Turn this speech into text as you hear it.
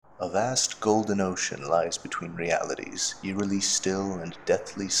A vast golden ocean lies between realities, eerily still and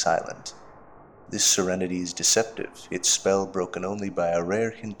deathly silent. This serenity is deceptive, its spell broken only by a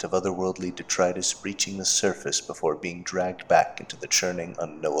rare hint of otherworldly detritus breaching the surface before being dragged back into the churning,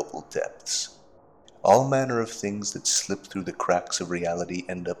 unknowable depths. All manner of things that slip through the cracks of reality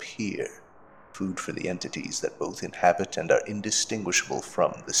end up here, food for the entities that both inhabit and are indistinguishable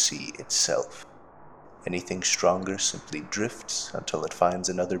from the sea itself. Anything stronger simply drifts until it finds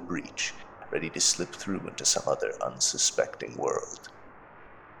another breach, ready to slip through into some other unsuspecting world.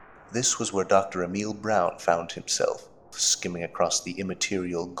 This was where Dr. Emil Brown found himself, skimming across the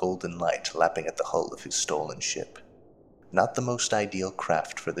immaterial golden light lapping at the hull of his stolen ship. Not the most ideal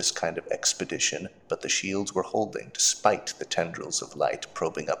craft for this kind of expedition, but the shields were holding despite the tendrils of light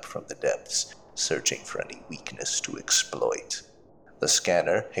probing up from the depths, searching for any weakness to exploit. The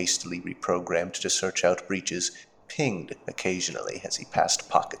scanner, hastily reprogrammed to search out breaches, pinged occasionally as he passed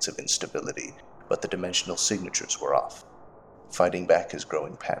pockets of instability, but the dimensional signatures were off. Fighting back his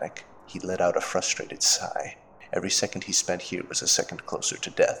growing panic, he let out a frustrated sigh. Every second he spent here was a second closer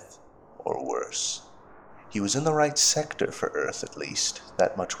to death, or worse. He was in the right sector for Earth, at least.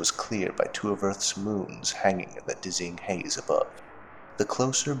 That much was clear by two of Earth's moons hanging in the dizzying haze above. The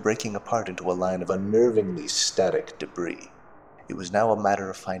closer breaking apart into a line of unnervingly static debris. It was now a matter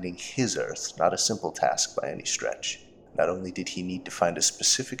of finding his Earth, not a simple task by any stretch. Not only did he need to find a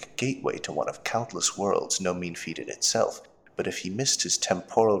specific gateway to one of countless worlds, no mean feat in itself, but if he missed his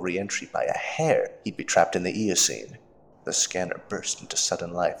temporal re-entry by a hair, he'd be trapped in the Eocene. The scanner burst into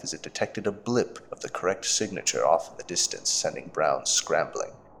sudden life as it detected a blip of the correct signature off in the distance, sending Brown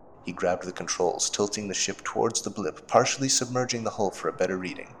scrambling. He grabbed the controls, tilting the ship towards the blip, partially submerging the hull for a better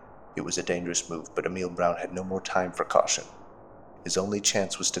reading. It was a dangerous move, but Emil Brown had no more time for caution. His only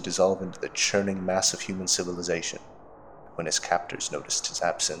chance was to dissolve into the churning mass of human civilization. When his captors noticed his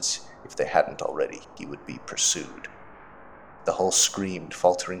absence, if they hadn't already, he would be pursued. The hull screamed,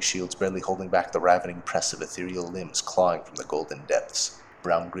 faltering shields barely holding back the ravening press of ethereal limbs clawing from the golden depths.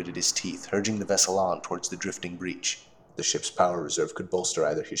 Brown gritted his teeth, urging the vessel on towards the drifting breach. The ship's power reserve could bolster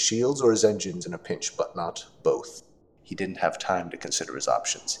either his shields or his engines in a pinch, but not both. He didn't have time to consider his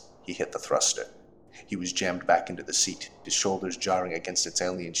options. He hit the thruster. He was jammed back into the seat, his shoulders jarring against its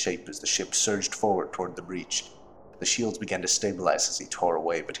alien shape as the ship surged forward toward the breach. The shields began to stabilize as he tore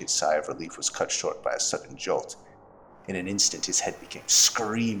away, but his sigh of relief was cut short by a sudden jolt. In an instant, his head became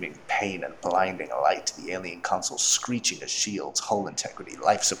screaming pain and blinding light, the alien console screeching as shields, hull integrity,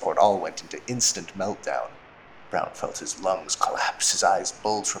 life support all went into instant meltdown. Brown felt his lungs collapse, his eyes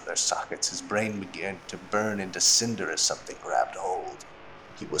bulge from their sockets, his brain began to burn into cinder as something grabbed hold.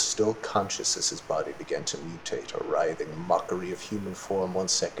 He was still conscious as his body began to mutate, a writhing mockery of human form one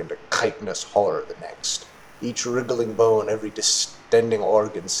second, a chitinous horror the next. Each wriggling bone, every distending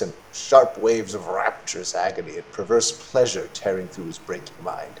organ sent sharp waves of rapturous agony and perverse pleasure tearing through his breaking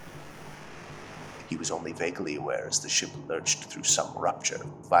mind. He was only vaguely aware as the ship lurched through some rupture,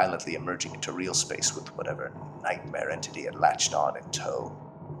 violently emerging into real space with whatever nightmare entity had latched on in tow.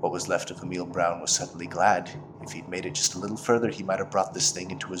 What was left of Emil Brown was suddenly glad. If he'd made it just a little further, he might have brought this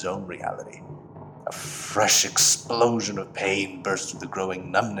thing into his own reality. A fresh explosion of pain burst through the growing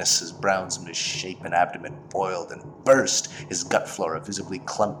numbness as Brown's misshapen abdomen boiled and burst, his gut flora visibly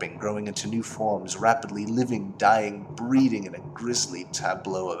clumping, growing into new forms, rapidly living, dying, breeding in a grisly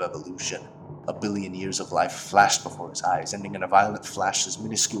tableau of evolution. A billion years of life flashed before his eyes, ending in a violent flash as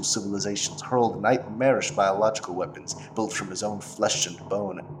minuscule civilizations hurled nightmarish biological weapons built from his own flesh and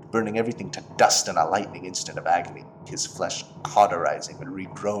bone, burning everything to dust in a lightning instant of agony, his flesh cauterizing and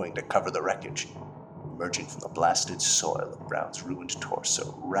regrowing to cover the wreckage. Emerging from the blasted soil of Brown's ruined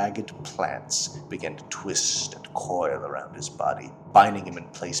torso, ragged plants began to twist and coil around his body, binding him in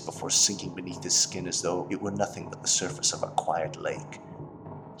place before sinking beneath his skin as though it were nothing but the surface of a quiet lake.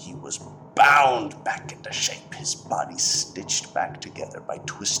 He was bound back into shape, his body stitched back together by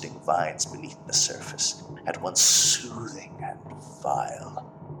twisting vines beneath the surface, at once soothing and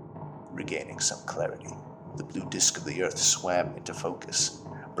vile. Regaining some clarity, the blue disk of the earth swam into focus.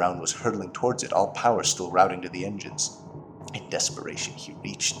 Brown was hurtling towards it, all power still routing to the engines. In desperation, he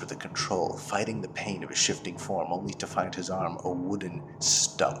reached for the control, fighting the pain of his shifting form, only to find his arm a wooden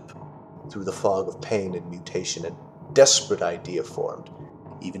stump. Through the fog of pain and mutation, a desperate idea formed.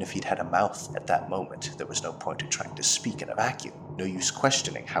 Even if he'd had a mouth at that moment, there was no point in trying to speak in a vacuum. No use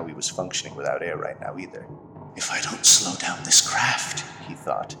questioning how he was functioning without air right now either. If I don't slow down this craft, he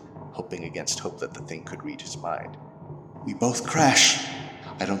thought, hoping against hope that the thing could read his mind. We both crash.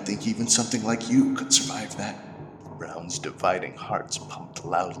 I don't think even something like you could survive that. Brown's dividing hearts pumped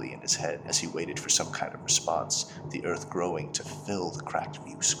loudly in his head as he waited for some kind of response, the earth growing to fill the cracked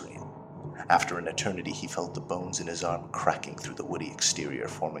view screen. After an eternity, he felt the bones in his arm cracking through the woody exterior,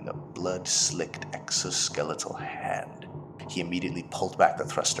 forming a blood-slicked exoskeletal hand. He immediately pulled back the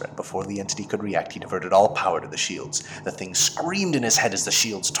thruster, and before the entity could react, he diverted all power to the shields. The thing screamed in his head as the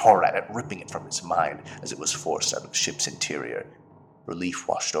shields tore at it, ripping it from his mind as it was forced out of the ship's interior. Relief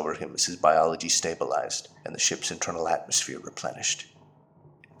washed over him as his biology stabilized and the ship's internal atmosphere replenished.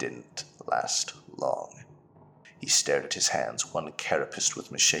 It didn't last long. He stared at his hands, one carapaced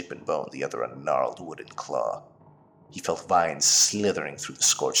with misshapen bone, the other a gnarled wooden claw. He felt vines slithering through the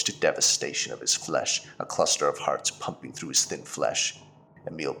scorched devastation of his flesh, a cluster of hearts pumping through his thin flesh.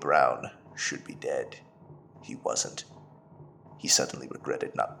 Emil Brown should be dead. He wasn't. He suddenly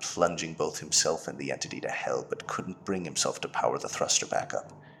regretted not plunging both himself and the entity to hell, but couldn't bring himself to power the thruster back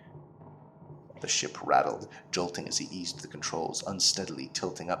up. The ship rattled, jolting as he eased the controls, unsteadily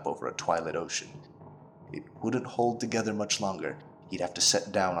tilting up over a twilit ocean. It wouldn't hold together much longer. He'd have to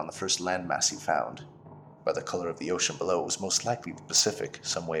set down on the first landmass he found. By the color of the ocean below, it was most likely the Pacific,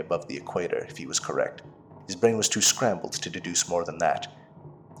 some way above the equator, if he was correct. His brain was too scrambled to deduce more than that.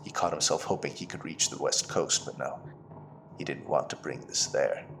 He caught himself hoping he could reach the west coast, but no. He didn't want to bring this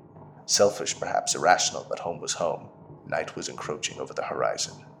there. Selfish, perhaps irrational, but home was home. Night was encroaching over the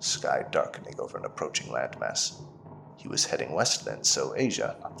horizon, sky darkening over an approaching landmass. He was heading west then, so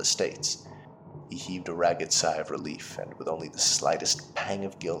Asia, not the States. He heaved a ragged sigh of relief, and with only the slightest pang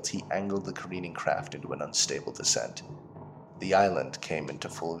of guilt, he angled the careening craft into an unstable descent. The island came into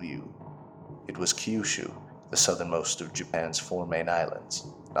full view. It was Kyushu, the southernmost of Japan's 4 main islands.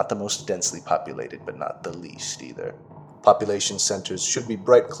 Not the most densely populated, but not the least either. Population centers should be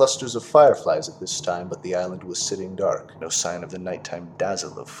bright clusters of fireflies at this time, but the island was sitting dark, no sign of the nighttime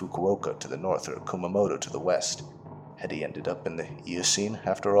dazzle of Fukuoka to the north or Kumamoto to the west. Had he ended up in the Eocene,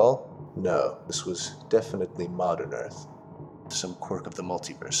 after all? No, this was definitely modern Earth. Some quirk of the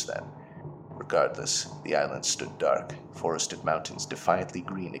multiverse, then. Regardless, the island stood dark, forested mountains defiantly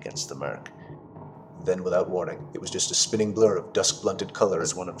green against the murk. Then, without warning, it was just a spinning blur of dusk-blunted color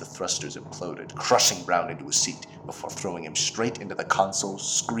as one of the thrusters imploded, crushing Brown into a seat before throwing him straight into the console,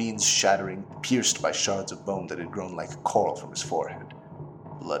 screens shattering, pierced by shards of bone that had grown like coral from his forehead.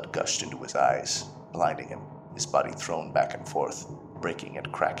 Blood gushed into his eyes, blinding him, his body thrown back and forth, breaking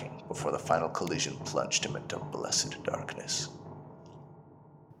and cracking before the final collision plunged him into blessed darkness.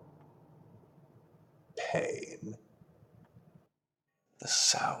 Pain. The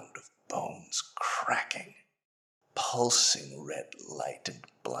sound of bones cracking, pulsing red light and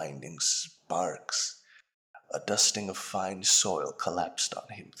blinding sparks. A dusting of fine soil collapsed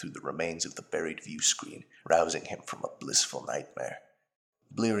on him through the remains of the buried view screen, rousing him from a blissful nightmare.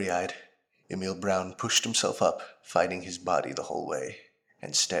 Bleary-eyed, Emil Brown pushed himself up, fighting his body the whole way,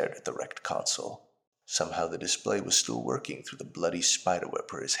 and stared at the wrecked console. Somehow the display was still working through the bloody spiderweb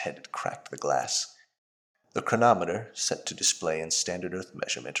where his head had cracked the glass. The chronometer, set to display in standard Earth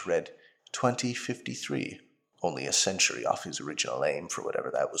measurement, read 2053, only a century off his original aim for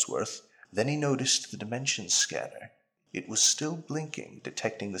whatever that was worth. Then he noticed the dimension scanner. It was still blinking,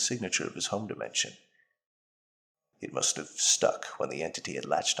 detecting the signature of his home dimension. It must have stuck when the entity had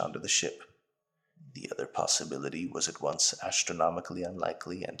latched onto the ship. The other possibility was at once astronomically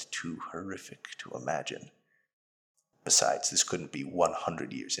unlikely and too horrific to imagine. Besides, this couldn't be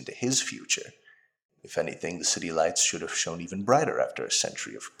 100 years into his future. If anything, the city lights should have shone even brighter after a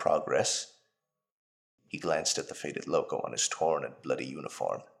century of progress. He glanced at the faded logo on his torn and bloody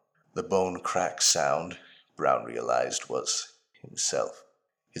uniform. The bone crack sound, Brown realized, was himself.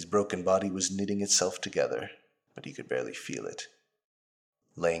 His broken body was knitting itself together, but he could barely feel it.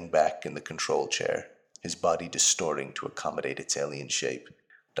 Laying back in the control chair, his body distorting to accommodate its alien shape,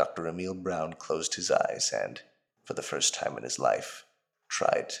 Dr. Emil Brown closed his eyes and, for the first time in his life,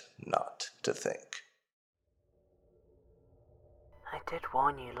 tried not to think. I did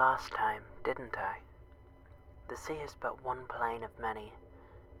warn you last time, didn't I? The sea is but one plane of many,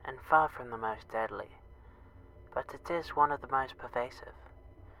 and far from the most deadly, but it is one of the most pervasive.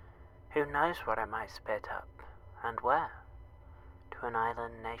 Who knows what it might spit up, and where? To an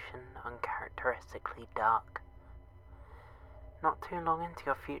island nation uncharacteristically dark. Not too long into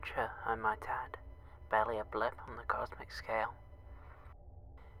your future, I might add, barely a blip on the cosmic scale.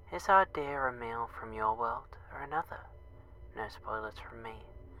 Is our dear Emil from your world or another? No spoilers from me,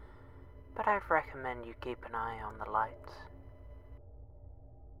 but I'd recommend you keep an eye on the lights.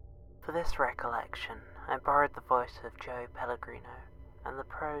 For this recollection, I borrowed the voice of Joe Pellegrino and the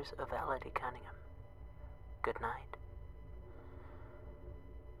prose of Elodie Cunningham. Good night.